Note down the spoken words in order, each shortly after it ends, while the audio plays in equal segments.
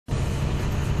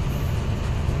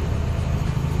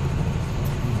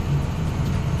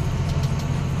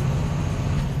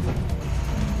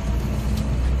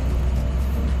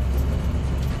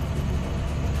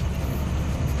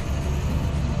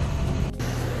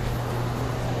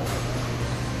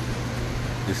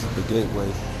This is the gateway.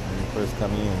 When you first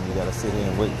come in, you gotta sit here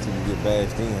and wait until you get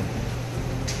badged in.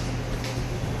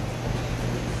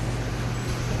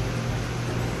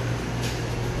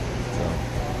 So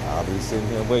I'll be sitting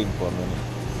here waiting for a minute.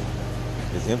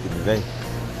 It's empty today.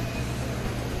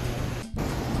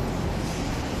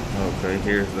 Okay,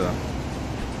 here's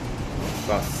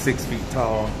about 6 feet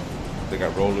tall. They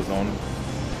got rollers on them.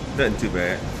 Nothing too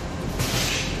bad.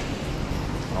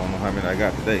 I don't know how many I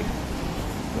got today,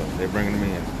 but they're bringing them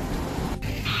in.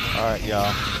 All right,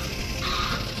 y'all.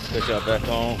 Get y'all back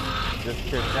on. Just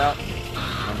checking out.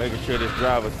 I'm making sure this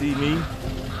driver see me.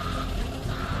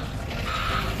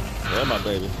 Yeah, my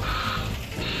baby.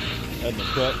 That's my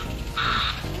cut.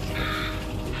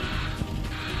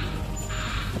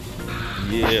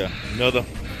 Yeah,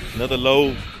 another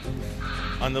load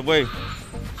on the way.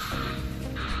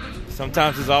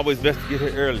 Sometimes it's always best to get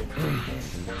here early.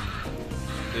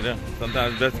 You know,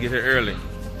 sometimes it's best to get here early.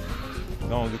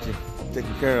 Go on, get you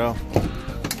taken care of.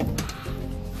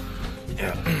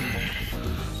 Yeah.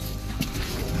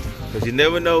 Because you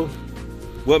never know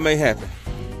what may happen.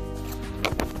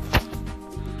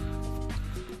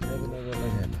 Never know what may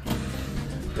happen.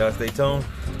 Y'all stay tuned.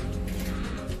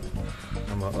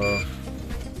 I'm gonna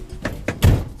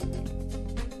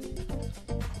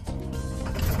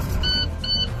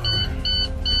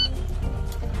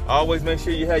always make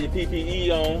sure you have your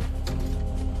PPE on,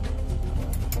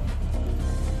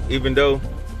 even though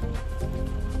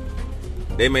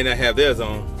they may not have theirs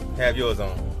on, have yours on.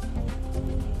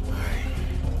 All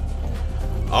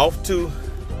right. Off to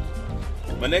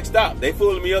my next stop. They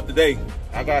fooling me up today.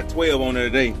 I got 12 on there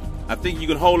today. I think you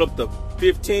can hold up to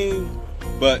 15,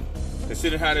 but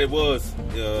considering how that was,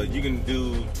 you can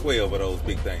do 12 of those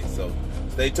big things. So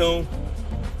stay tuned.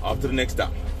 Off to the next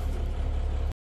stop.